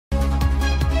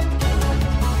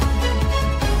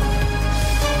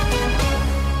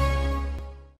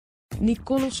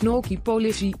Nicole Snooki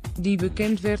Polizzi, die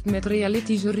bekend werd met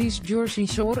realityseries Jersey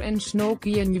Shore en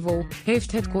Snooki en Nieuws,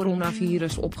 heeft het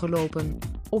coronavirus opgelopen.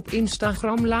 Op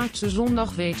Instagram laat ze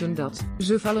zondag weten dat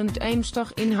ze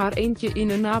Valentijnsdag in haar eentje in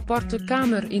een aparte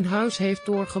kamer in huis heeft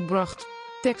doorgebracht.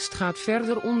 Tekst gaat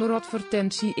verder onder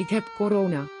advertentie: ik heb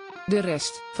corona. De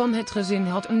rest van het gezin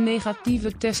had een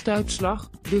negatieve testuitslag,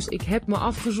 dus ik heb me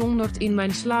afgezonderd in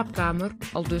mijn slaapkamer,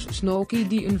 aldus Snooki,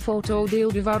 die een foto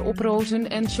deelde waarop rozen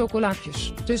en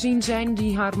chocolaatjes te zien zijn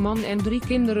die haar man en 3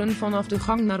 kinderen vanaf de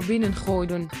gang naar binnen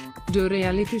gooiden. De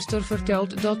realityster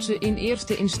vertelt dat ze in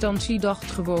eerste instantie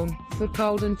dacht gewoon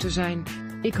verkouden te zijn.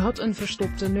 Ik had een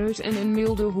verstopte neus en een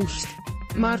milde hoest.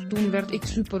 Maar toen werd ik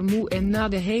supermoe en na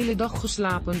de hele dag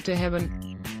geslapen te hebben,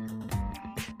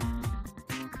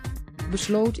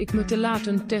 besloot ik me te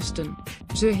laten testen.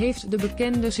 Ze heeft de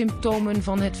bekende symptomen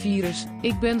van het virus: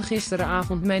 ik ben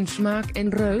gisteravond mijn smaak- en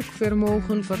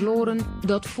reukvermogen verloren,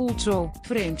 dat voelt zo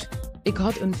vreemd. Ik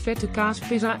had een vette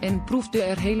kaaspizza en proefde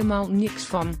er helemaal niks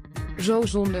van. Zo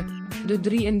zonde. De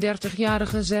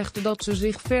 33-jarige zegt dat ze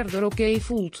zich verder oké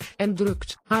voelt, en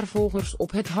drukt haar volgers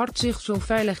op het hart zich zo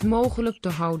veilig mogelijk te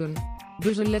houden.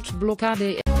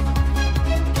 Bezeledsblokkade.